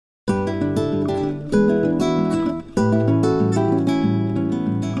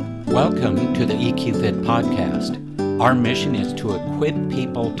Welcome to the EQ Fit podcast. Our mission is to equip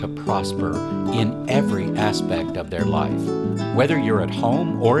people to prosper in every aspect of their life. Whether you're at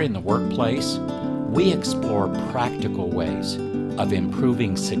home or in the workplace, we explore practical ways of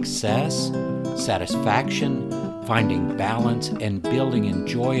improving success, satisfaction, finding balance, and building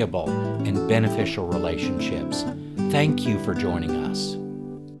enjoyable and beneficial relationships. Thank you for joining us.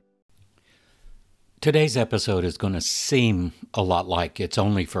 Today's episode is going to seem a lot like it's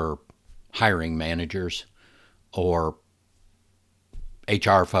only for hiring managers or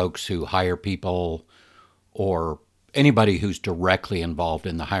HR folks who hire people or anybody who's directly involved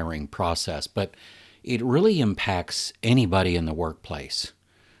in the hiring process, but it really impacts anybody in the workplace.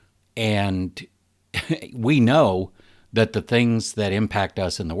 And we know that the things that impact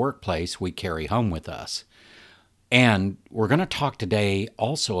us in the workplace, we carry home with us. And we're going to talk today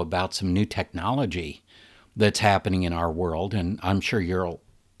also about some new technology that's happening in our world. And I'm sure you'll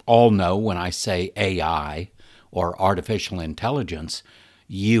all know when I say AI or artificial intelligence,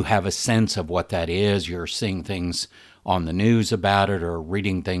 you have a sense of what that is. You're seeing things on the news about it or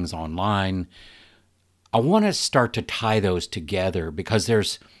reading things online. I want to start to tie those together because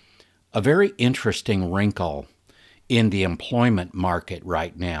there's a very interesting wrinkle in the employment market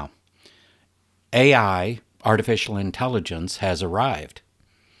right now. AI, artificial intelligence, has arrived.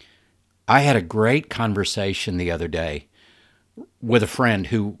 I had a great conversation the other day with a friend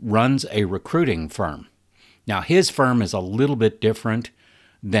who runs a recruiting firm. Now, his firm is a little bit different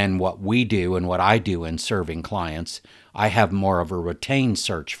than what we do and what I do in serving clients. I have more of a retained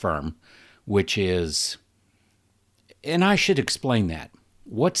search firm, which is, and I should explain that.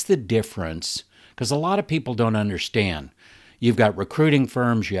 What's the difference? Because a lot of people don't understand. You've got recruiting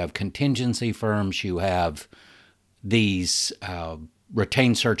firms, you have contingency firms, you have these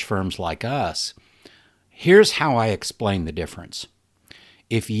retained search firms like us. Here's how I explain the difference.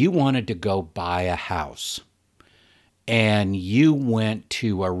 If you wanted to go buy a house and you went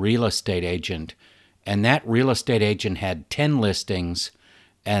to a real estate agent and that real estate agent had 10 listings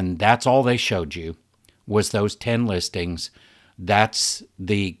and that's all they showed you was those 10 listings, that's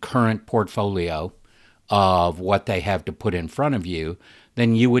the current portfolio of what they have to put in front of you,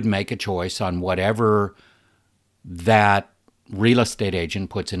 then you would make a choice on whatever that real estate agent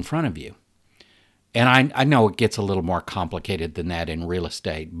puts in front of you. And I know it gets a little more complicated than that in real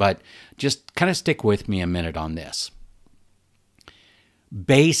estate, but just kind of stick with me a minute on this.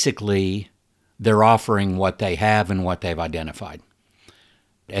 Basically, they're offering what they have and what they've identified.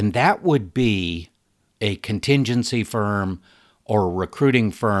 And that would be a contingency firm or a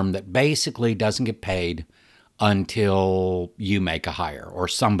recruiting firm that basically doesn't get paid until you make a hire or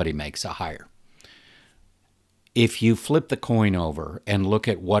somebody makes a hire. If you flip the coin over and look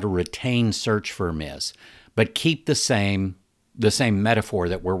at what a retained search firm is, but keep the same metaphor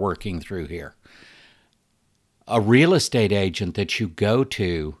that we're working through here. A real estate agent that you go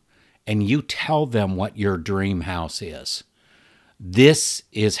to and you tell them what your dream house is. This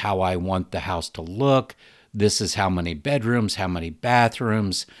is how I want the house to look. This is how many bedrooms, how many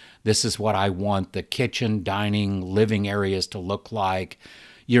bathrooms. This is what I want the kitchen, dining, living areas to look like.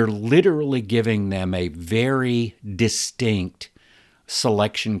 You're literally giving them a very distinct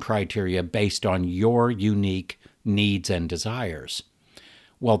selection criteria based on your unique needs and desires.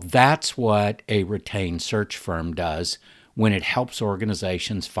 Well, that's what a retained search firm does when it helps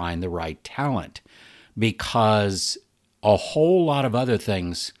organizations find the right talent, because a whole lot of other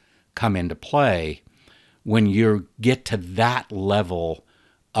things come into play when you get to that level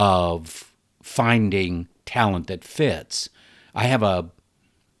of finding talent that fits. I have a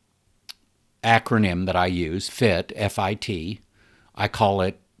acronym that I use, FIT, F-I-T. I call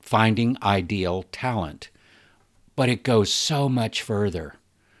it Finding Ideal Talent. But it goes so much further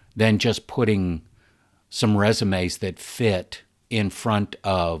than just putting some resumes that fit in front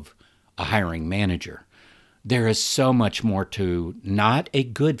of a hiring manager. There is so much more to not a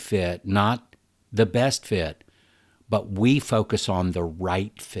good fit, not the best fit, but we focus on the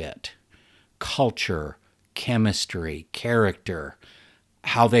right fit. Culture, chemistry, character,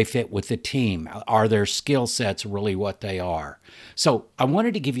 how they fit with the team. Are their skill sets really what they are? So I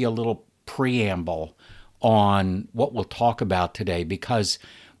wanted to give you a little preamble on what we'll talk about today, because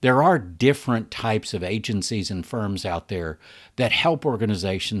there are different types of agencies and firms out there that help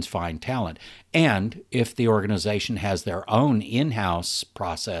organizations find talent. And if the organization has their own in-house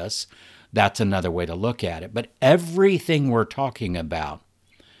process, that's another way to look at it. But everything we're talking about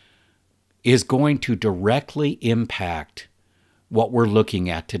is going to directly impact what we're looking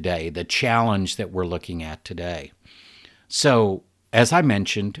at today, the challenge that we're looking at today. So, as I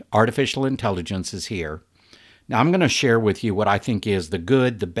mentioned, artificial intelligence is here. Now, I'm going to share with you what I think is the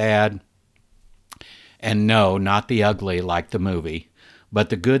good, the bad, and no, not the ugly like the movie, but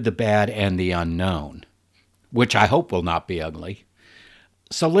the good, the bad, and the unknown, which I hope will not be ugly.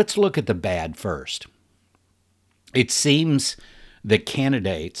 So let's look at the bad first. It seems the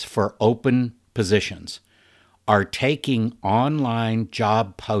candidates for open positions are taking online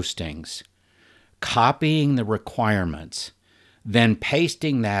job postings, copying the requirements, then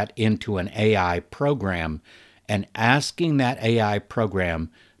pasting that into an AI program and asking that AI program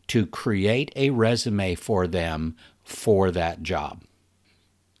to create a resume for them for that job.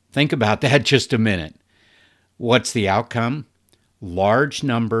 Think about that just a minute. What's the outcome? Large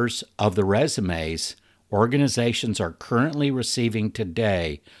numbers of the resumes organizations are currently receiving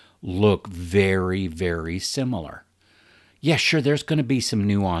today look very, very similar. Yeah, sure, there's going to be some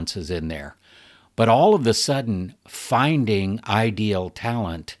nuances in there. But all of a sudden, finding ideal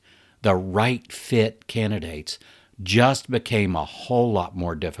talent, the right fit candidates, just became a whole lot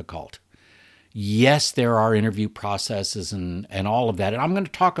more difficult. Yes, there are interview processes and all of that. And I'm going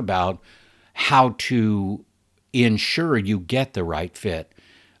to talk about how to ensure you get the right fit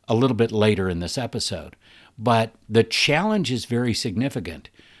a little bit later in this episode. But the challenge is very significant.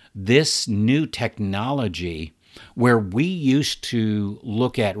 This new technology, where we used to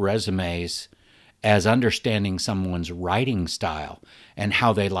look at resumes as understanding someone's writing style and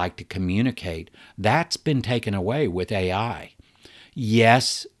how they like to communicate, that's been taken away with AI.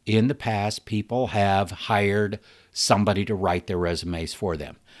 Yes, in the past, people have hired somebody to write their resumes for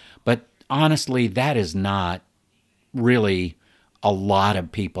them. But honestly, that is not really a lot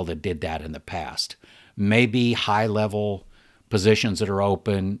of people that did that in the past. Maybe high-level positions that are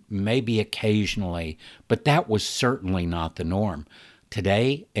open, maybe occasionally, but that was certainly not the norm.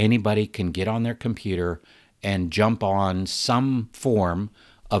 Today, anybody can get on their computer and jump on some form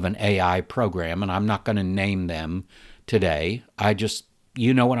of an AI program, and I'm not going to name them today.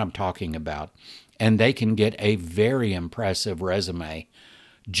 You know what I'm talking about. And they can get a very impressive resume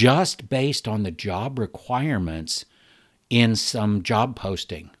just based on the job requirements in some job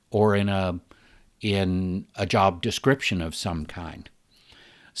posting or in a job description of some kind.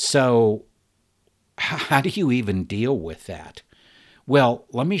 So how do you even deal with that? Well,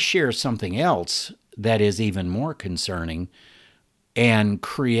 let me share something else that is even more concerning and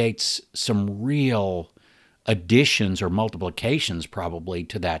creates some real additions or multiplications probably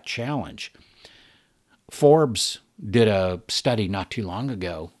to that challenge. Forbes did a study not too long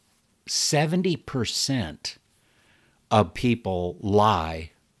ago. 70% of people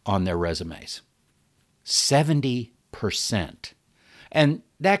lie on their resumes. 70%. And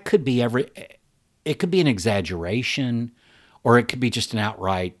that could be it could be an exaggeration, or it could be just an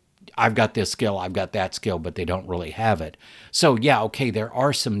outright, I've got this skill, I've got that skill, but they don't really have it. So yeah, okay, there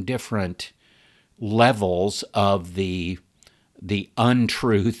are some different levels of the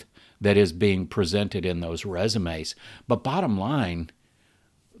untruth that is being presented in those resumes. But bottom line,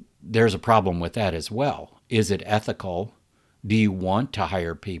 there's a problem with that as well. Is it ethical? Do you want to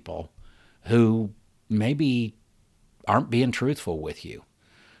hire people who maybe aren't being truthful with you?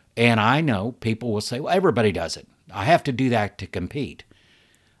 And I know people will say, well, everybody does it. I have to do that to compete.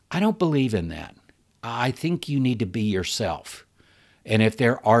 I don't believe in that. I think you need to be yourself. And if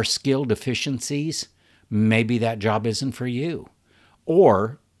there are skill deficiencies, maybe that job isn't for you.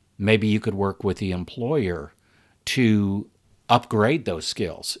 Or maybe you could work with the employer to upgrade those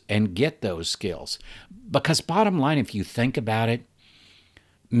skills and get those skills. Because bottom line, if you think about it,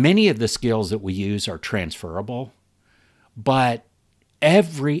 many of the skills that we use are transferable, but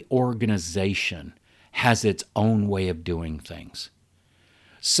every organization has its own way of doing things.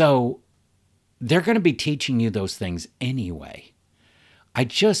 So they're going to be teaching you those things anyway. I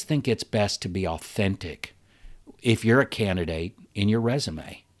just think it's best to be authentic if you're a candidate in your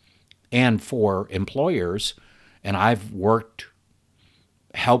resume. And for employers, and I've worked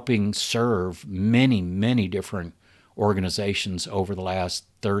helping serve many, many different organizations over the last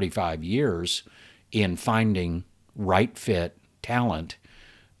 35 years in finding right fit talent.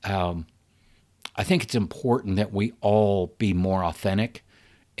 I think it's important that we all be more authentic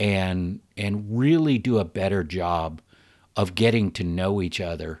and really do a better job of getting to know each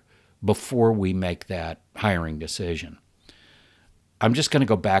other before we make that hiring decision. I'm just going to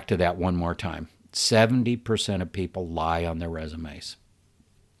go back to that one more time. 70% of people lie on their resumes.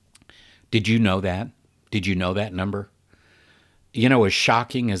 Did you know that? Did you know that number? You know, as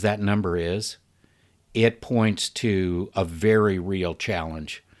shocking as that number is, it points to a very real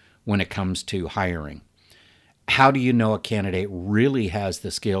challenge when it comes to hiring. How do you know a candidate really has the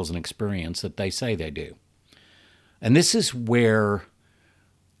skills and experience that they say they do? And this is where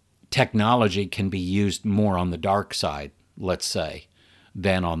technology can be used more on the dark side, let's say,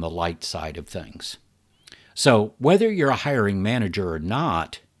 than on the light side of things. So whether you're a hiring manager or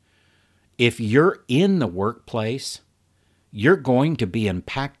not, if you're in the workplace, you're going to be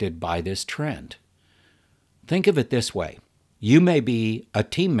impacted by this trend. Think of it this way. You may be a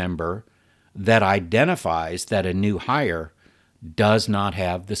team member that identifies that a new hire does not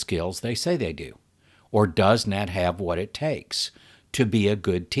have the skills they say they do, or does not have what it takes to be a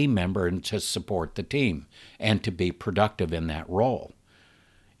good team member and to support the team and to be productive in that role.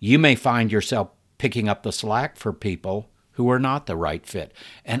 You may find yourself picking up the slack for people who are not the right fit.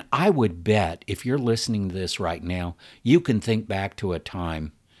 And I would bet if you're listening to this right now, you can think back to a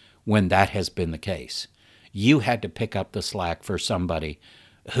time when that has been the case. You had to pick up the slack for somebody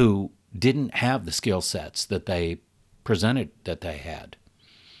who didn't have the skill sets that they presented that they had.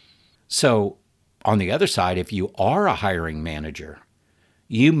 So on the other side, if you are a hiring manager,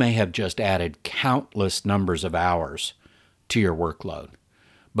 you may have just added countless numbers of hours to your workload,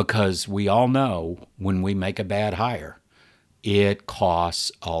 because we all know when we make a bad hire, it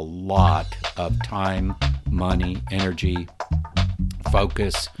costs a lot of time, money, energy,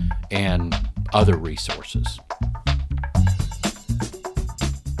 focus, and other resources.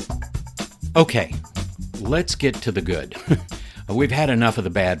 Okay, let's get to the good. We've had enough of the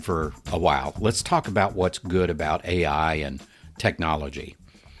bad for a while. Let's talk about what's good about AI and technology.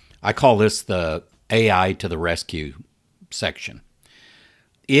 I call this the AI to the rescue section.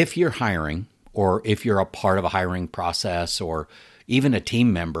 If you're hiring, or if you're a part of a hiring process, or even a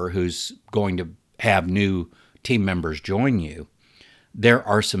team member who's going to have new team members join you, there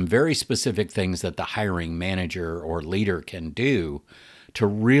are some very specific things that the hiring manager or leader can do to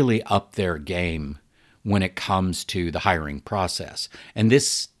really up their game when it comes to the hiring process. And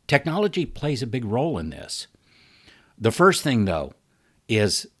this technology plays a big role in this. The first thing, though,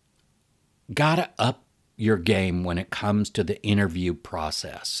 is gotta up your game when it comes to the interview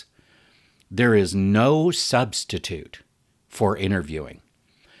process. There is no substitute for interviewing.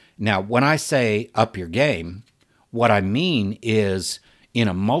 Now, when I say up your game, what I mean is in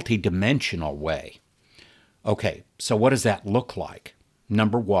a multidimensional way. Okay, so what does that look like?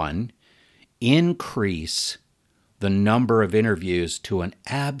 Number one, increase the number of interviews to an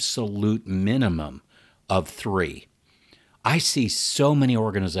absolute minimum of 3. I see so many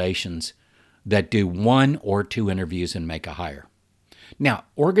organizations that do 1 or 2 interviews and make a hire. Now,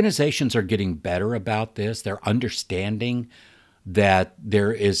 organizations are getting better about this. They're understanding that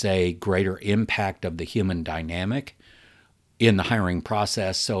there is a greater impact of the human dynamic in the hiring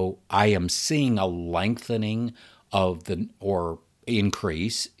process. So I am seeing a lengthening of or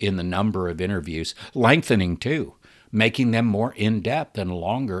increase in the number of interviews, lengthening too, making them more in-depth and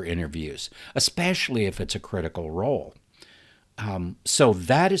longer interviews, especially if it's a critical role. So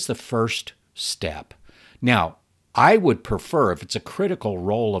that is the first step. Now, I would prefer, if it's a critical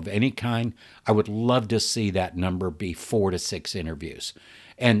role of any kind, I would love to see that number be 4 to 6 interviews.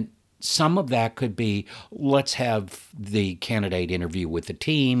 And some of that could be, let's have the candidate interview with the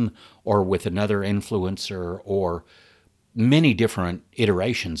team or with another influencer, or many different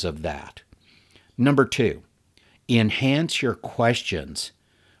iterations of that. Number 2, enhance your questions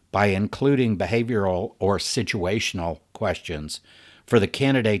by including behavioral or situational questions for the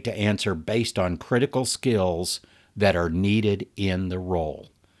candidate to answer based on critical skills that are needed in the role.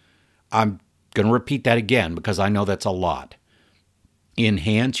 I'm going to repeat that again because I know that's a lot.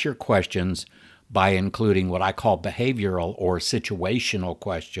 Enhance your questions by including what I call behavioral or situational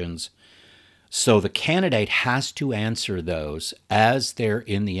questions, so the candidate has to answer those as they're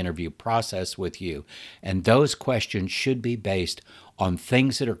in the interview process with you. And those questions should be based on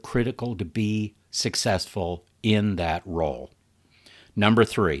things that are critical to be successful in that role. Number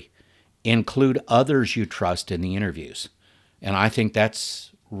 3, include others you trust in the interviews. And I think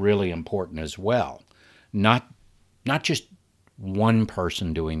that's really important as well. Not just one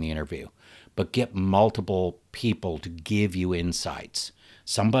person doing the interview, but get multiple people to give you insights.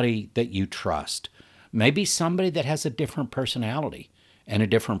 Somebody that you trust. Maybe somebody that has a different personality and a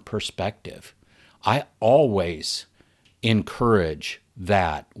different perspective. I always encourage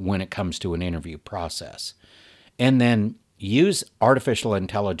that when it comes to an interview process. And then use artificial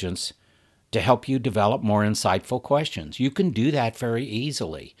intelligence to help you develop more insightful questions. You can do that very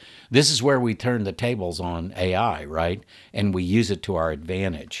easily. This is where we turn the tables on AI, right? And we use it to our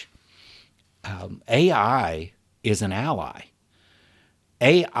advantage. AI is an ally.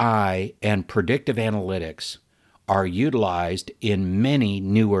 AI and predictive analytics are utilized in many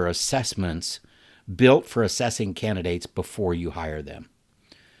newer assessments built for assessing candidates before you hire them.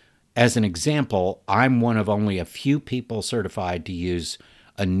 As an example, I'm one of only a few people certified to use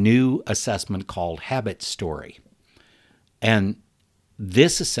a new assessment called Habit Story. And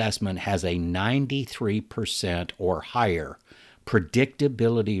this assessment has a 93% or higher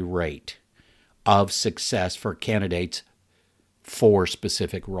predictability rate of success for candidates for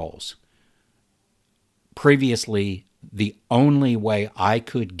specific roles. Previously, the only way I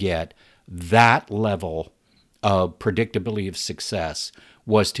could get that level of predictability of success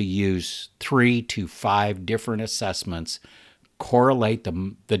was to use 3 to 5 different assessments, correlate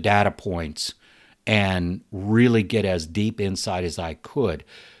the data points, and really get as deep insight as I could.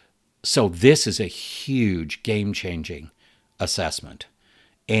 So this is a huge game-changing assessment.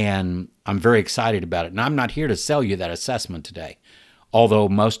 And I'm very excited about it. And I'm not here to sell you that assessment today, although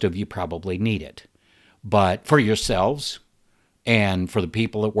most of you probably need it. But for yourselves and for the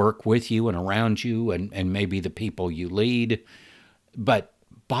people that work with you and around you and maybe the people you lead. But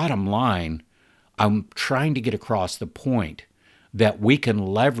bottom line, I'm trying to get across the point that we can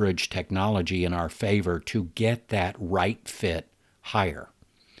leverage technology in our favor to get that right fit hire.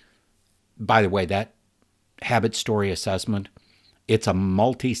 By the way, that habit story assessment, it's a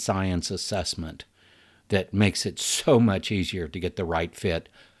multi-science assessment that makes it so much easier to get the right fit.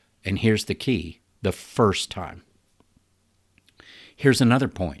 And here's the key, the first time. Here's another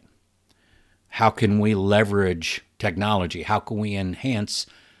point. How can we leverage technology? How can we enhance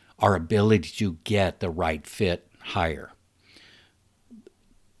our ability to get the right fit hire?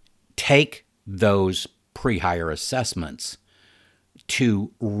 Take those pre-hire assessments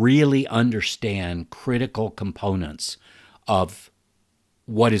to really understand critical components of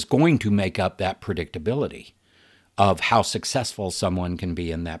what is going to make up that predictability of how successful someone can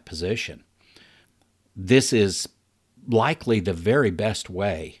be in that position. This is likely the very best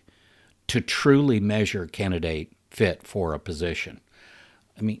way to truly measure candidate fit for a position.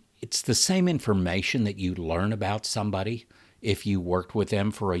 I mean, it's the same information that you learn about somebody if you worked with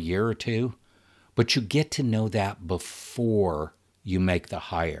them for a year or two, but you get to know that before you make the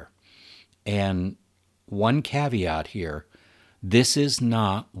hire. And one caveat here, this is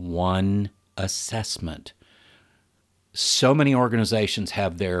not one assessment. So many organizations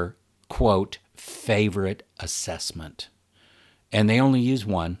have their, quote, favorite assessment, and they only use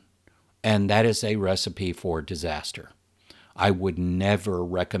one, and that is a recipe for disaster. I would never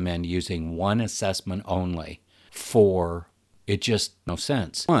recommend using one assessment only for it. Just no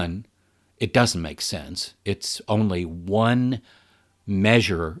sense. One, it doesn't make sense. It's only one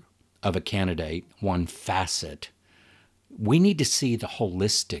measure of a candidate, one facet. We need to see the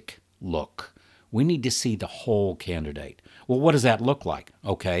holistic look. We need to see the whole candidate. Well, what does that look like?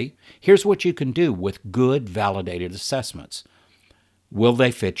 Okay, here's what you can do with good validated assessments. Will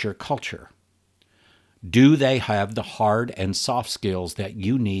they fit your culture? Do they have the hard and soft skills that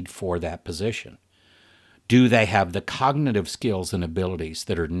you need for that position? Do they have the cognitive skills and abilities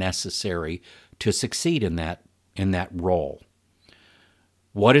that are necessary to succeed in that role?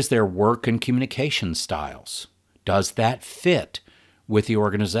 What is their work and communication styles? Does that fit with the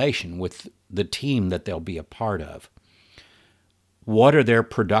organization, with the team that they'll be a part of? What are their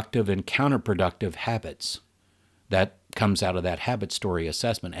productive and counterproductive habits? That comes out of that habit story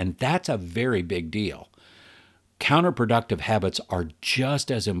assessment, and that's a very big deal. Counterproductive habits are just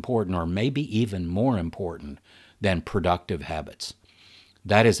as important, or maybe even more important, than productive habits.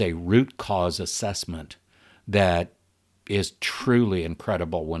 That is a root cause assessment that is truly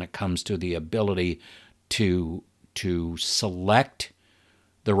incredible when it comes to the ability to select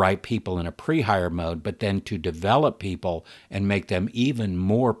the right people in a pre-hire mode, but then to develop people and make them even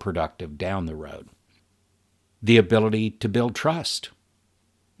more productive down the road. The ability to build trust.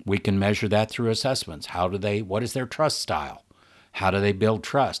 We can measure that through assessments. What is their trust style? How do they build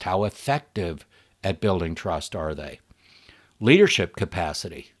trust? How effective at building trust are they? Leadership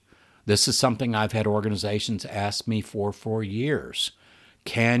capacity. This is something I've had organizations ask me for years.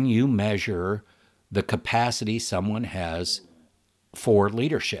 Can you measure the capacity someone has for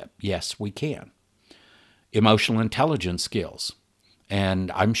leadership? Yes, we can. Emotional intelligence skills.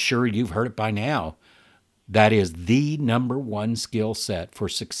 And I'm sure you've heard it by now. That is the number one skill set for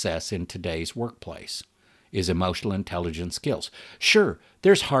success in today's workplace, is emotional intelligence skills. Sure,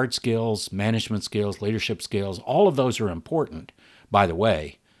 there's hard skills, management skills, leadership skills. All of those are important. By the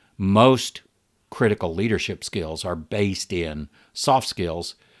way, most critical leadership skills are based in soft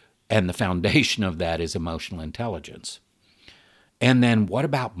skills, and the foundation of that is emotional intelligence. And then what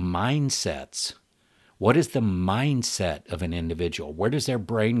about mindsets? What is the mindset of an individual? Where does their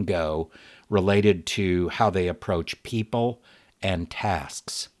brain go related to how they approach people and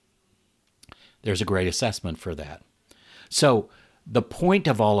tasks? There's a great assessment for that. So the point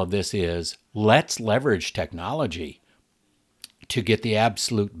of all of this is, let's leverage technology to get the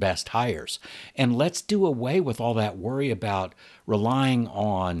absolute best hires. And let's do away with all that worry about relying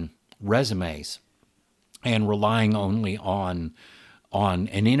on resumes and relying only on an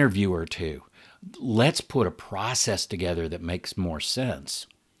interview or two. Let's put a process together that makes more sense.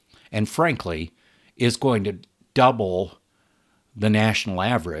 And frankly, is going to double the national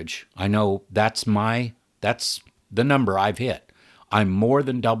average. I know that's the number I've hit. I'm more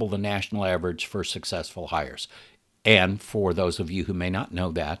than double the national average for successful hires. And for those of you who may not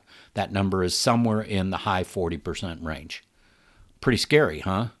know that, that number is somewhere in the high 40% range. Pretty scary,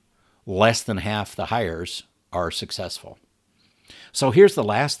 huh? Less than half the hires are successful. So here's the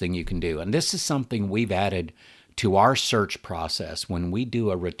last thing you can do, and this is something we've added to our search process when we do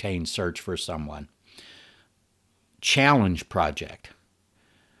a retained search for someone. Challenge project.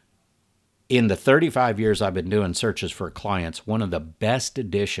 In the 35 years I've been doing searches for clients, one of the best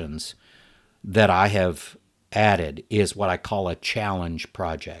additions that I have added is what I call a challenge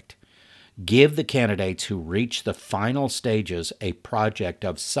project. Give the candidates who reach the final stages a project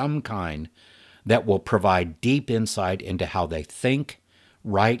of some kind that will provide deep insight into how they think,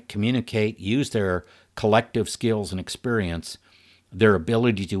 write, communicate, use their collective skills and experience, their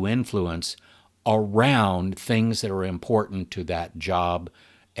ability to influence around things that are important to that job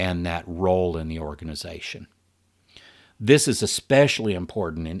and that role in the organization. This is especially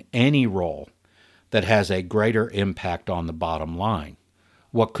important in any role that has a greater impact on the bottom line.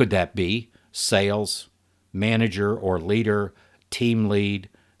 What could that be? Sales, manager or leader, team lead,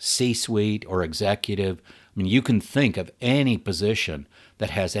 C-suite or executive. I mean, you can think of any position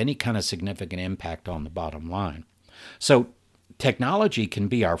that has any kind of significant impact on the bottom line. So technology can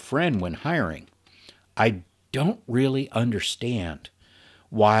be our friend when hiring. I don't really understand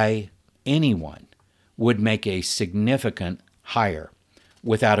why anyone would make a significant hire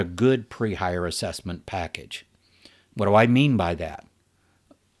without a good pre-hire assessment package. What do I mean by that?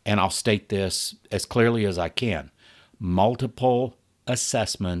 And I'll state this as clearly as I can. Multiple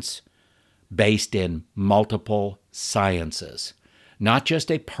assessments based in multiple sciences. Not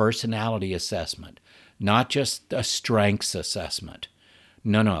just a personality assessment, not just a strengths assessment.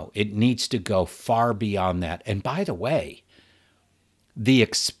 No, it needs to go far beyond that. And by the way, the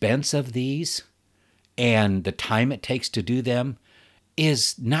expense of these and the time it takes to do them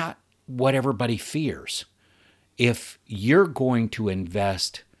is not what everybody fears. If you're going to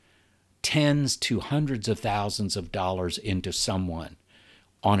invest tens to hundreds of thousands of dollars into someone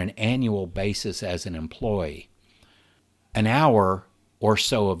on an annual basis as an employee, an hour or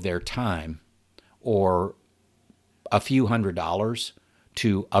so of their time, or a few $100s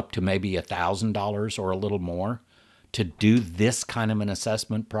to up to maybe $1,000 or a little more to do this kind of an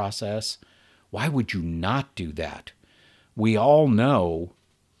assessment process, why would you not do that? We all know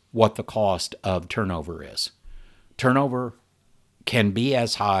what the cost of turnover is. Turnover can be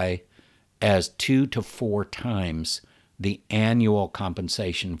as high as 2 to 4 times the annual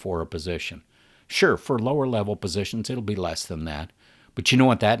compensation for a position. Sure, for lower level positions, it'll be less than that. But you know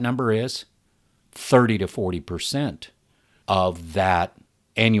what that number is? 30 to 40% of that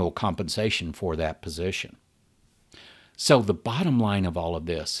annual compensation for that position. So the bottom line of all of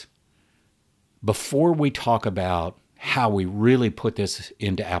this, before we talk about how we really put this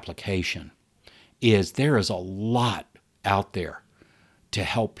into application, is there is a lot out there to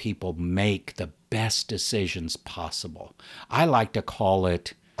help people make the best decisions possible. I like to call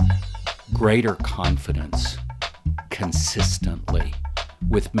it greater confidence consistently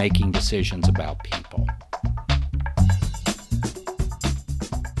with making decisions about people.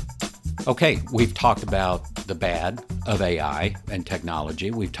 Okay, we've talked about the bad of AI and technology.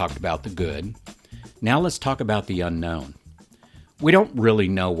 We've talked about the good. Now let's talk about the unknown. We don't really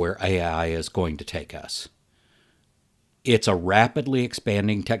know where AI is going to take us. It's a rapidly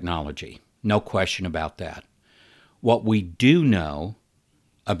expanding technology, no question about that. What we do know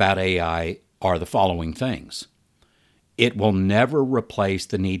about AI are the following things. It will never replace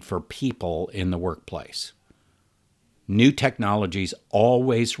the need for people in the workplace. New technologies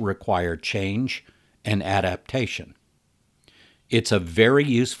always require change and adaptation. It's a very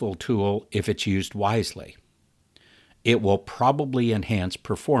useful tool if it's used wisely. It will probably enhance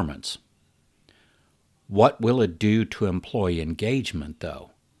performance. What will it do to employee engagement,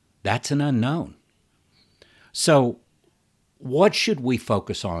 though? That's an unknown. So, what should we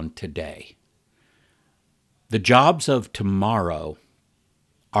focus on today? The jobs of tomorrow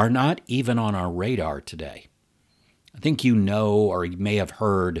are not even on our radar today. I think you know, or you may have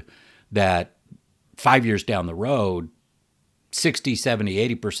heard, that 5 years down the road, 60,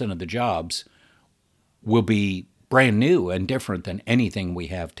 70, 80% of the jobs will be brand new and different than anything we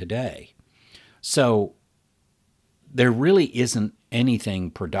have today. So there really isn't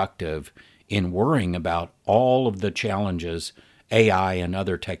anything productive in worrying about all of the challenges AI and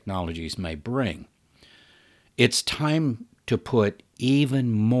other technologies may bring. It's time to put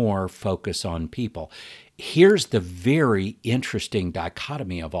even more focus on people. Here's the very interesting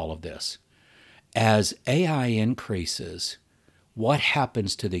dichotomy of all of this. As AI increases, what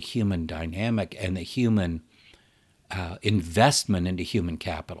happens to the human dynamic and the human investment into human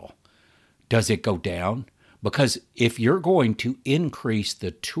capital? Does it go down? Because if you're going to increase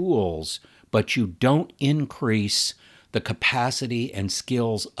the tools, but you don't increase the capacity and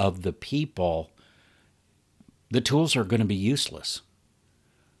skills of the people, the tools are going to be useless,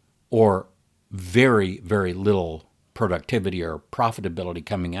 or very, very little productivity or profitability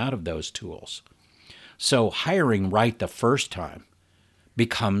coming out of those tools. So hiring right the first time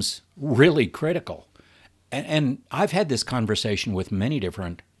becomes really critical. And I've had this conversation with many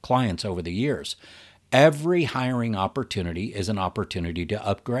different clients over the years. Every hiring opportunity is an opportunity to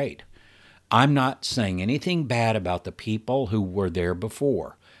upgrade. I'm not saying anything bad about the people who were there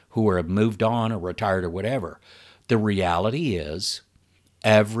before, who have moved on or retired or whatever. The reality is,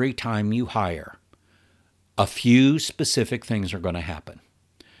 every time you hire, a few specific things are going to happen.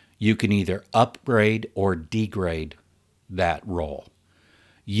 You can either upgrade or degrade that role.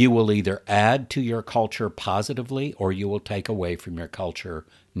 You will either add to your culture positively or you will take away from your culture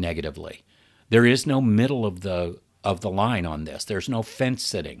negatively. There is no middle of the line on this. There's no fence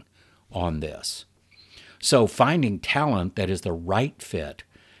sitting on this. So finding talent that is the right fit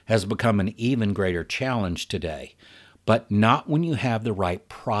has become an even greater challenge today, but not when you have the right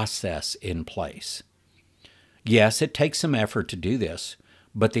process in place. Yes, it takes some effort to do this,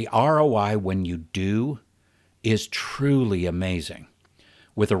 but the ROI when you do is truly amazing.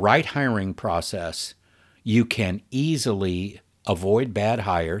 With the right hiring process, you can easily avoid bad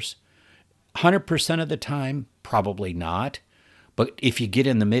hires. 100% of the time, probably not. But if you get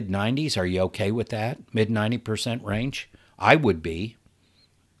in the mid-90s, are you okay with that? Mid-90% range? I would be.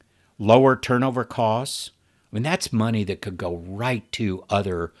 Lower turnover costs. I mean, that's money that could go right to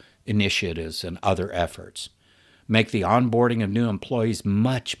other initiatives and other efforts. Make the onboarding of new employees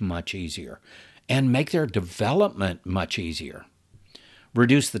much, much easier. And make their development much easier.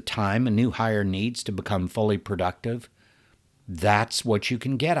 Reduce the time a new hire needs to become fully productive. That's what you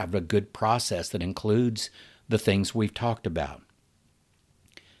can get out of a good process that includes the things we've talked about.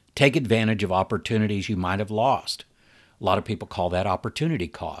 Take advantage of opportunities you might have lost. A lot of people call that opportunity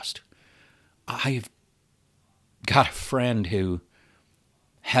cost. I've got a friend who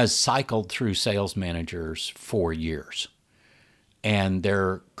has cycled through sales managers for years, and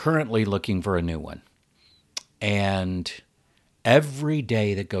they're currently looking for a new one. And every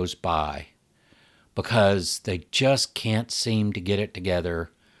day that goes by, because they just can't seem to get it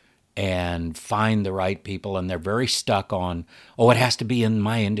together and find the right people, and they're very stuck on, it has to be in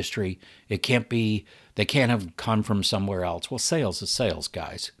my industry. It can't be, they can't have come from somewhere else. Well, sales is sales,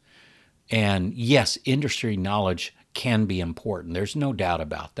 guys. And yes, industry knowledge can be important. There's no doubt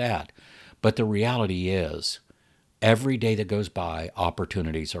about that. But the reality is, every day that goes by,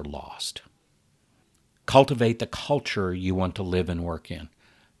 opportunities are lost. Cultivate the culture you want to live and work in.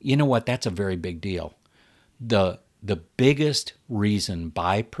 You know what? That's a very big deal. The biggest reason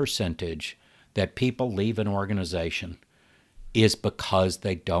by percentage that people leave an organization is because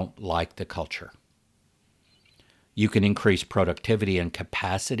they don't like the culture. You can increase productivity and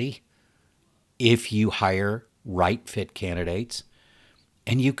capacity if you hire right fit candidates,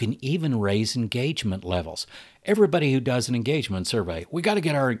 and you can even raise engagement levels. Everybody who does an engagement survey, we got to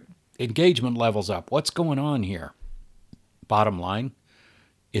get our engagement levels up. What's going on here? Bottom line,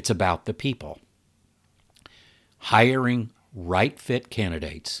 it's about the people. Hiring right fit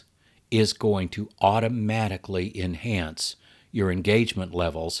candidates is going to automatically enhance your engagement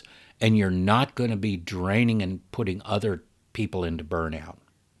levels, and you're not going to be draining and putting other people into burnout.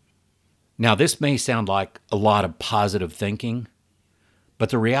 Now, this may sound like a lot of positive thinking,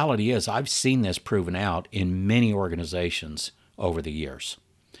 but the reality is I've seen this proven out in many organizations over the years.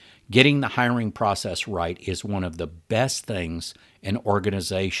 Getting the hiring process right is one of the best things an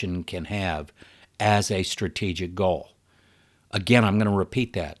organization can have as a strategic goal. Again, I'm going to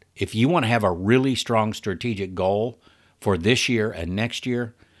repeat that. If you want to have a really strong strategic goal for this year and next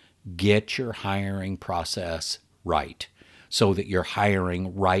year, get your hiring process right so that you're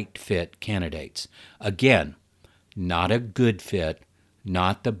hiring right fit candidates. Again, not a good fit,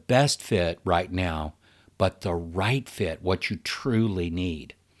 not the best fit right now, but the right fit, what you truly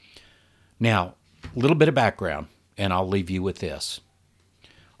need. Now, a little bit of background, and I'll leave you with this.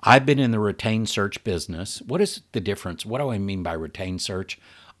 I've been in the retained search business. What is the difference? What do I mean by retained search?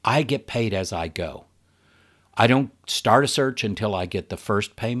 I get paid as I go. I don't start a search until I get the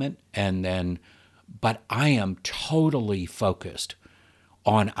first payment, but I am totally focused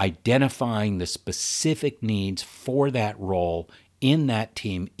on identifying the specific needs for that role in that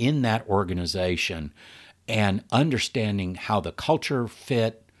team, in that organization, and understanding how the culture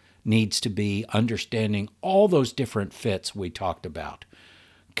fit needs to be, understanding all those different fits we talked about.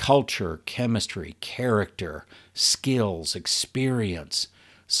 Culture, chemistry, character, skills, experience,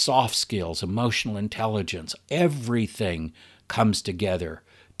 soft skills, emotional intelligence, everything comes together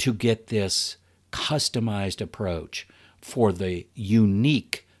to get this customized approach for the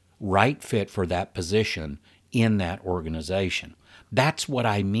unique right fit for that position in that organization. That's what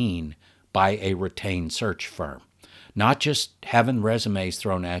I mean by a retained search firm. Not just having resumes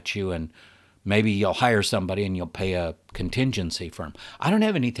thrown at you and maybe you'll hire somebody and you'll pay a contingency firm. I don't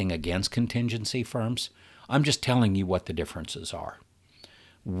have anything against contingency firms. I'm just telling you what the differences are.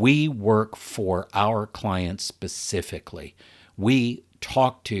 We work for our clients specifically. We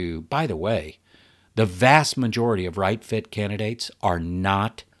talk to, by the way, the vast majority of right fit candidates are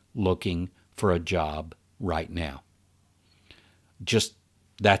not looking for a job right now.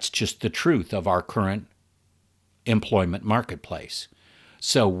 That's just the truth of our current employment marketplace.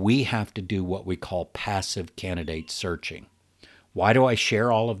 So we have to do what we call passive candidate searching. Why do I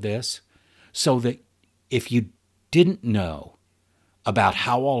share all of this? So that if you didn't know about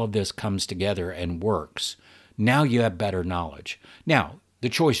how all of this comes together and works, now you have better knowledge. Now, the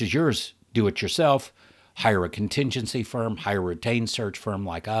choice is yours. Do it yourself. Hire a contingency firm, hire a retained search firm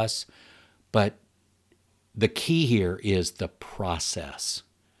like us. But the key here is the process.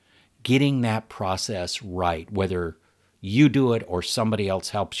 Getting that process right, whether you do it or somebody else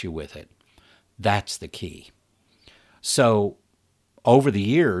helps you with it. That's the key. So over the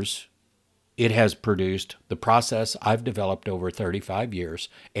years, it has produced the process I've developed over 35 years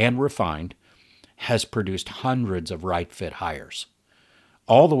and refined has produced hundreds of right fit hires,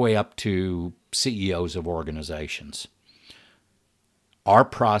 all the way up to CEOs of organizations. Our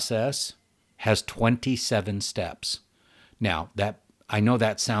process has 27 steps. Now, I know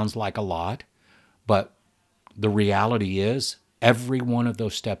that sounds like a lot, but the reality is every one of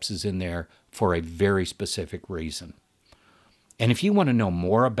those steps is in there for a very specific reason. And if you want to know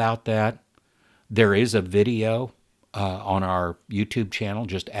more about that, there is a video on our YouTube channel,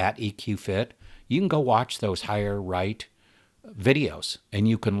 just at EQFit. You can go watch those Hire Right videos, and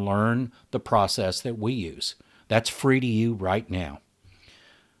you can learn the process that we use. That's free to you right now.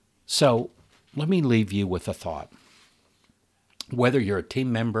 So let me leave you with a thought. Whether you're a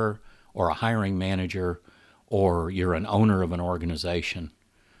team member or a hiring manager or you're an owner of an organization,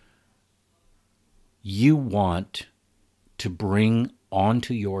 you want to bring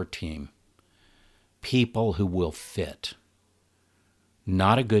onto your team people who will fit.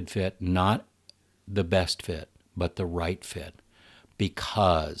 Not a good fit, not the best fit, but the right fit,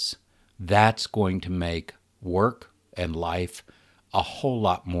 because that's going to make work and life a whole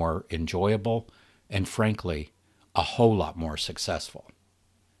lot more enjoyable and, frankly, a whole lot more successful.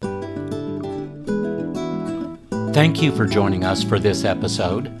 Thank you for joining us for this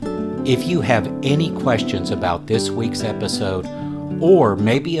episode. If you have any questions about this week's episode, or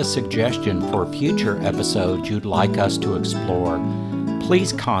maybe a suggestion for future episodes you'd like us to explore,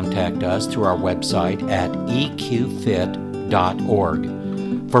 please contact us through our website at eqfit.org.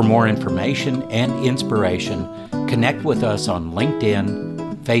 For more information and inspiration, connect with us on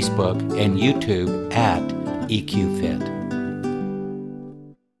LinkedIn, Facebook, and YouTube at EQFit.